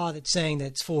that law that's saying that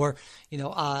it's for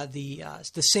the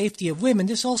safety of women.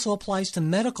 This also applies to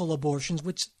medical abortions,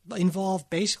 which involve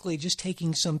basically just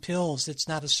taking some pills. It's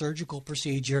not a surgical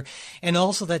procedure. And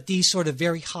also that these sort of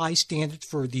very high standards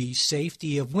for the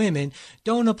safety of women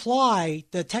don't apply.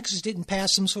 The Texas didn't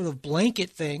pass some sort of blanket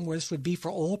thing where this would be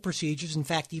for all procedures. In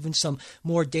fact, even some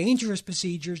more dangerous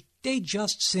procedures, they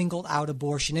just singled out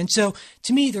abortion. And so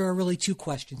to me, there are really two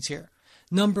questions here.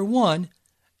 Number one,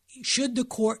 should the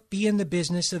court be in the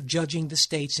business of judging the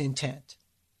state's intent?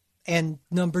 And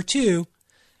number two,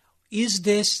 is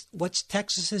this, what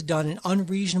Texas has done, an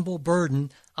unreasonable burden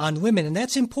on women? And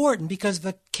that's important because of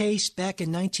a case back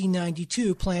in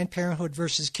 1992, Planned Parenthood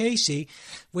versus Casey,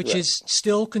 which is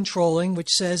still controlling,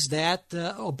 which says that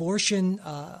abortion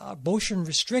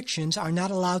restrictions are not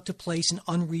allowed to place an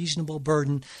unreasonable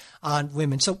burden on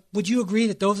women. So would you agree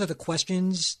that those are the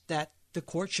questions that the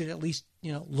court should at least,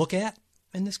 look at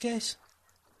in this case?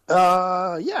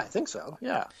 Yeah, I think so.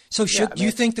 Yeah. So do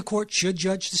you think the court should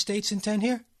judge the state's intent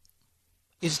here?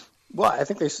 Well, I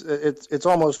think it's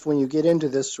almost when you get into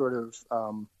this sort of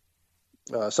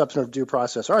substantive due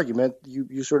process argument,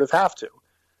 you sort of have to,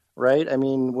 right? I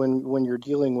mean, when you're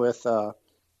dealing with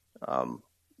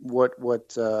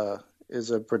what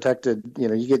is a protected, I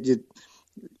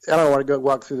don't want to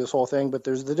walk through this whole thing, but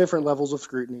there's the different levels of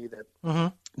scrutiny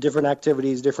that different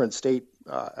activities, different state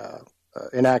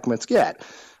enactments get.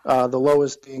 The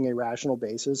lowest being a rational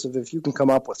basis of if you can come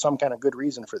up with some kind of good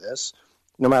reason for this,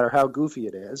 no matter how goofy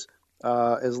it is,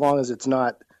 as long as it's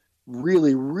not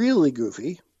really, really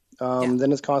goofy,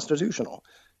 then it's constitutional.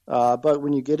 But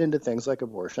when you get into things like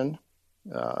abortion,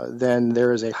 then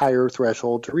there is a higher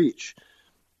threshold to reach.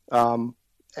 And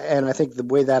I think the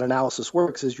way that analysis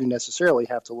works is you necessarily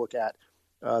have to look at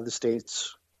the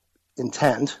state's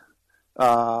intent,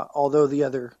 although the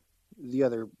other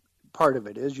part of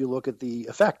it is you look at the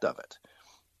effect of it.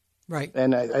 Right.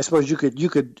 And I suppose you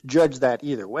could judge that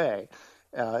either way.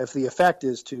 If the effect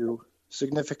is to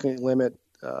significantly limit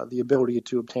the ability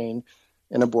to obtain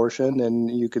an abortion, then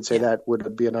you could say that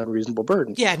would be an unreasonable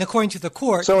burden. Yeah, and according to the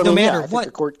court, so, no matter I think what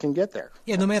the court can get there.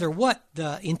 Yeah, no matter what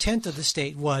the intent of the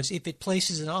state was, if it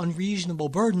places an unreasonable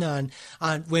burden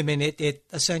on women, it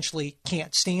essentially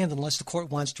can't stand unless the court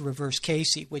wants to reverse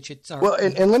Casey, which it's well.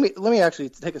 And let me actually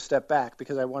take a step back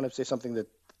because I want to say something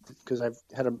because I've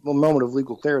had a moment of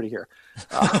legal clarity here.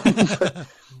 But,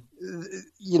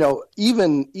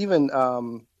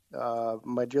 even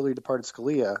my dearly departed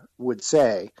Scalia would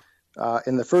say,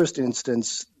 in the first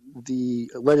instance,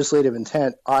 the legislative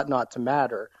intent ought not to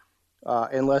matter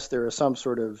unless there is some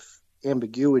sort of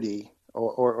ambiguity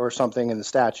or something in the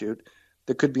statute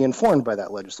that could be informed by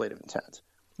that legislative intent.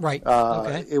 Right.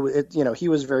 Okay. He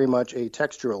was very much a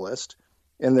textualist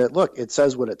in that, look, it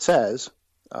says what it says,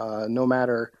 no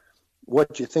matter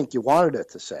what you think you wanted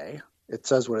it to say. It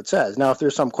says what it says. Now, if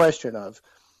there's some question of,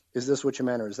 is this what you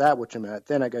meant or is that what you meant,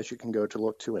 then I guess you can go to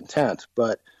look to intent.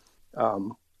 But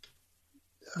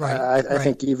I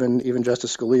think even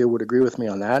Justice Scalia would agree with me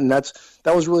on that. And that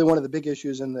was really one of the big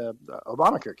issues in the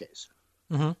Obamacare case.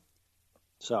 Mm-hmm.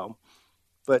 So,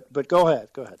 but go ahead.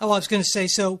 Oh, I was going to say,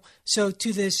 so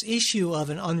to this issue of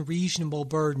an unreasonable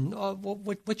burden,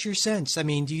 what's your sense? I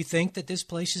mean, do you think that this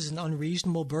places an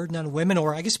unreasonable burden on women,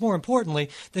 or I guess more importantly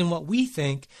than what we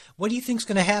think, what do you think is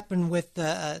going to happen with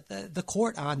the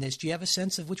court on this? Do you have a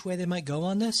sense of which way they might go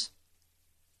on this?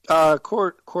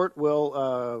 Court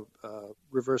will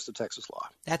reverse the Texas law.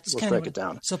 That's we'll kind break of it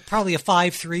down. So probably a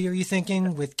 5-3. Are you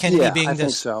thinking with Kennedy being I this?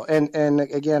 think so. And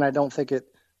again, I don't think it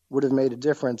would have made a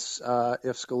difference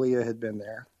if Scalia had been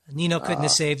there. Nino couldn't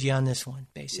have saved you on this one,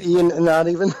 basically. Not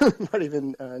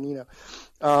even Nino.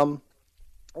 I'm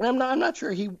not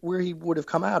sure where he would have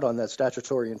come out on that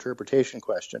statutory interpretation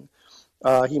question.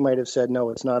 He might have said, no,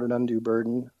 it's not an undue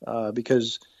burden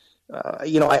because,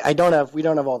 we don't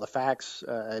have all the facts,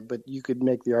 but you could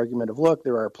make the argument of, look,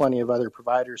 there are plenty of other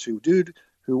providers who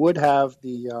would have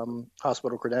the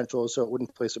hospital credentials, so it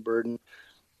wouldn't place a burden.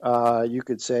 You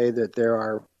could say that there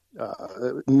are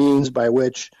means by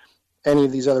which any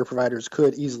of these other providers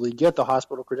could easily get the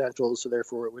hospital credentials, so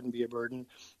therefore it wouldn't be a burden.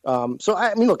 So,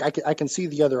 I mean, look, I can see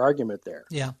the other argument there.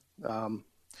 Yeah. And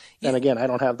again, I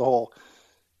don't have the whole,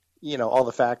 all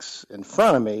the facts in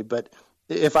front of me, but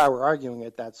if I were arguing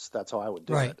it, that's how I would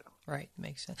do it. Right.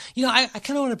 Makes sense. I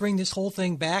kind of want to bring this whole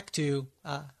thing back to,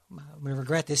 I'm going to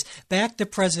regret this, back to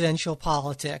presidential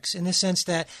politics in the sense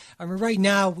that, right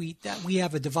now we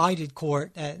have a divided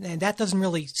court, and that doesn't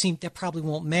really that probably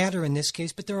won't matter in this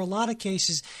case, but there are a lot of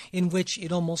cases in which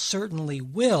it almost certainly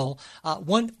will.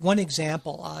 One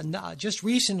example, just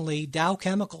recently, Dow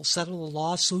Chemical settled a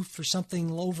lawsuit for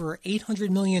something over $800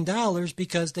 million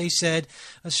because they said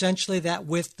essentially that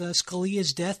with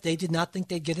Scalia's death, they did not think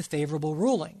they'd get a favorable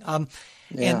ruling.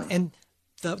 And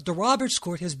the Roberts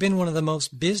Court has been one of the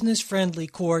most business-friendly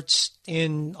courts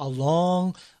in a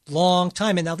long, long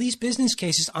time. And now these business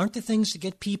cases aren't the things that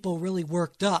get people really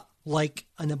worked up, like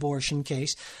an abortion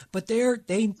case, but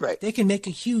they can make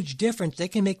a huge difference. They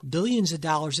can make billions of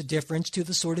dollars of difference to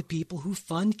the sort of people who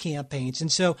fund campaigns.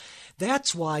 And so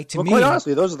that's why, to me... quite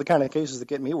honestly, those are the kind of cases that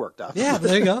get me worked up. Yeah,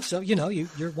 there you go. So,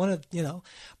 you're one of,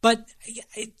 But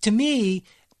to me...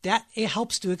 that it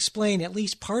helps to explain at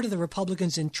least part of the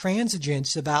Republicans'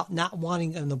 intransigence about not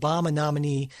wanting another Obama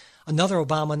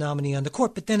nominee on the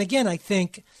court. But then again, I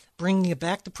think, bringing it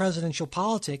back to presidential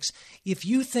politics, if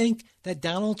you think that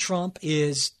Donald Trump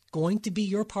is going to be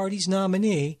your party's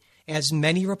nominee, as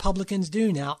many Republicans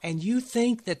do now, and you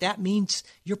think that means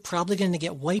you're probably going to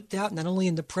get wiped out not only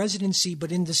in the presidency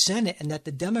but in the Senate, and that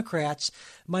the Democrats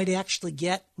might actually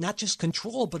get not just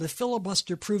control but a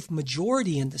filibuster-proof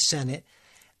majority in the Senate,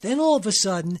 then all of a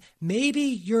sudden, maybe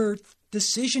your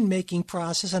decision-making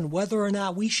process on whether or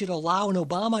not we should allow an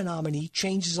Obama nominee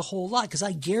changes a whole lot. Because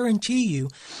I guarantee you,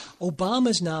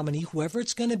 Obama's nominee, whoever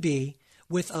it's going to be,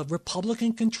 with a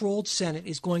Republican-controlled Senate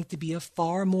is going to be a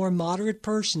far more moderate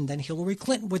person than Hillary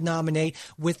Clinton would nominate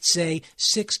with, say,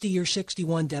 60 or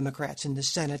 61 Democrats in the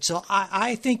Senate. So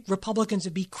I think Republicans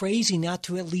would be crazy not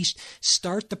to at least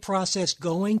start the process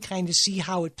going, kind of see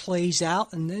how it plays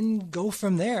out, and then go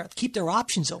from there. Keep their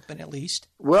options open, at least.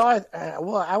 Well,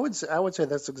 I would say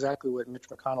that's exactly what Mitch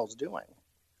McConnell's doing.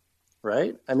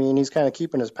 Right? I mean, he's kind of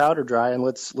keeping his powder dry, and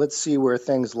let's see where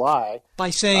things lie.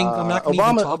 By saying, I'm not going to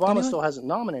even talk to anyone? Obama still hasn't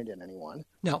nominated anyone.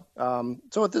 No.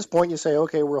 So at this point, you say,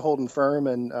 okay, we're holding firm,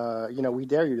 and we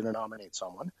dare you to nominate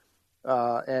someone,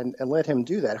 and let him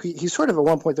do that. He sort of at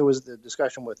one point there was the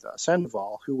discussion with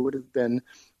Sandoval, who would have been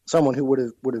someone who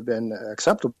would have been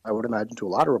acceptable, I would imagine, to a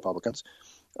lot of Republicans.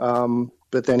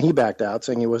 But then he backed out,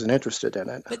 saying he wasn't interested in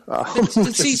it.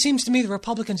 It seems to me the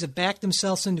Republicans have backed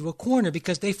themselves into a corner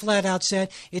because they flat out said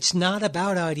it's not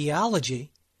about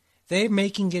ideology. They're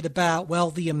making it about,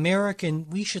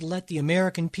 we should let the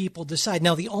American people decide.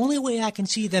 Now, the only way I can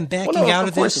see them backing out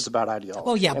of this... Of course it's about ideology.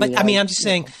 Oh, yeah, I'm just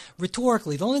saying,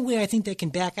 rhetorically, the only way I think they can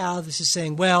back out of this is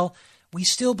saying, we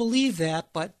still believe that,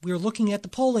 but we're looking at the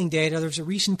polling data. There's a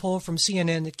recent poll from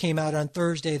CNN that came out on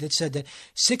Thursday that said that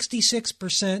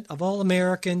 66% of all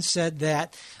Americans said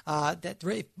that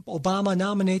if Obama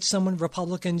nominates someone,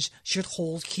 Republicans should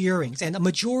hold hearings. And a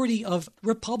majority of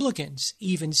Republicans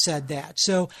even said that.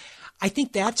 So I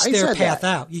think that's their path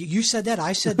out. You said that.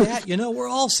 I said that. We're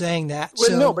all saying that.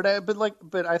 Well, no,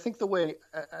 but I think the way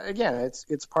again,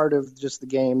 it's part of just the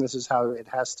game. This is how it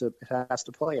has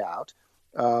to play out.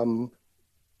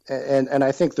 And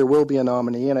I think there will be a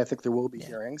nominee, and I think there will be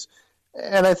hearings,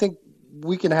 and I think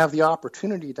we can have the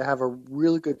opportunity to have a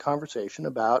really good conversation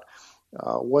about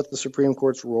what the Supreme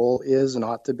Court's role is and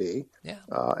ought to be,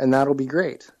 and that'll be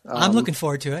great. I'm looking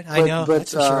forward to it. I know,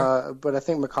 that's for sure. But I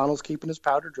think McConnell's keeping his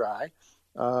powder dry.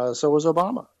 So is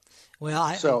Obama. Well,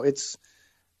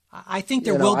 I think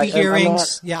there will be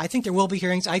hearings. I think there will be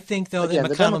hearings. I think, though, that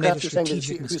McConnell made a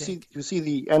strategic mistake. You see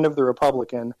the end of the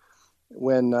Republican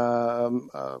when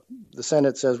the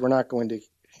Senate says we're not going to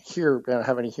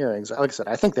have any hearings. Like I said,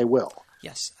 I think they will.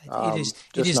 Yes,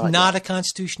 it is not a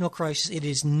constitutional crisis. It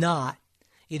is not.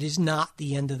 It is not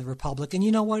the end of the republic. And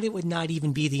you know what? It would not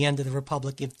even be the end of the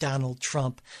republic if Donald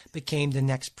Trump became the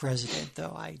next president,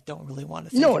 though I don't really want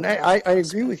to think No, and I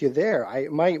agree with you there.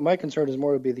 My concern is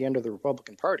more to be the end of the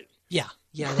Republican Party. Yeah,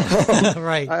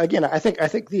 right. Again, I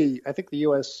think the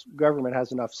U.S. government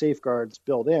has enough safeguards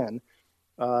built in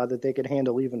that they could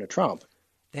handle even a Trump.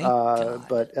 Thank God.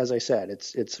 But as I said,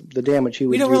 it's the damage he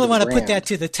would do. We don't really want to brand. put that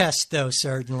to the test, though,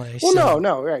 certainly. Well, so.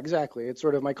 no, right, exactly. It's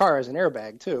sort of my car has an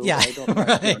airbag, too. Yeah, I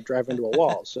don't drive into a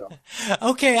wall. So,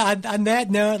 okay, on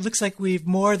that note, it looks like we've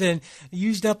more than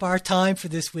used up our time for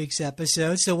this week's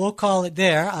episode, so we'll call it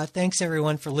there. Thanks,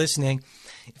 everyone, for listening.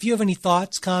 If you have any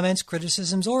thoughts, comments,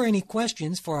 criticisms, or any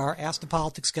questions for our Ask the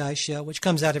Politics Guys show, which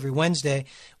comes out every Wednesday,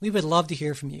 we would love to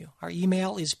hear from you. Our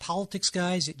email is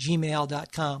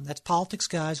politicsguys@gmail.com. That's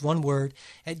politicsguys, one word,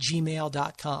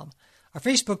 @gmail.com. Our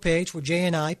Facebook page, where Jay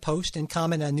and I post and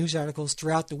comment on news articles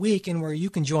throughout the week and where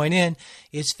you can join in,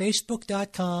 is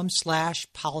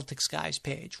facebook.com/politicsguys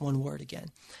page, one word again.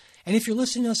 And if you're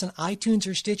listening to us on iTunes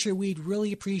or Stitcher, we'd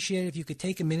really appreciate it if you could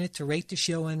take a minute to rate the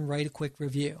show and write a quick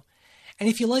review. And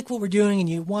if you like what we're doing and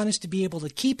you want us to be able to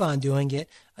keep on doing it,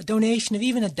 a donation of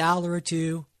even $1 or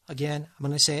 $2, again, I'm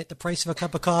going to say it, the price of a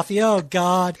cup of coffee, oh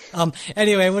God.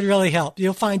 Anyway, it would really help.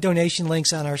 You'll find donation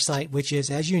links on our site, which is,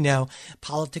 as you know,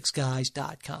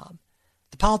 politicsguys.com.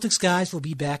 The Politics Guys will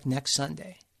be back next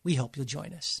Sunday. We hope you'll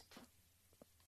join us.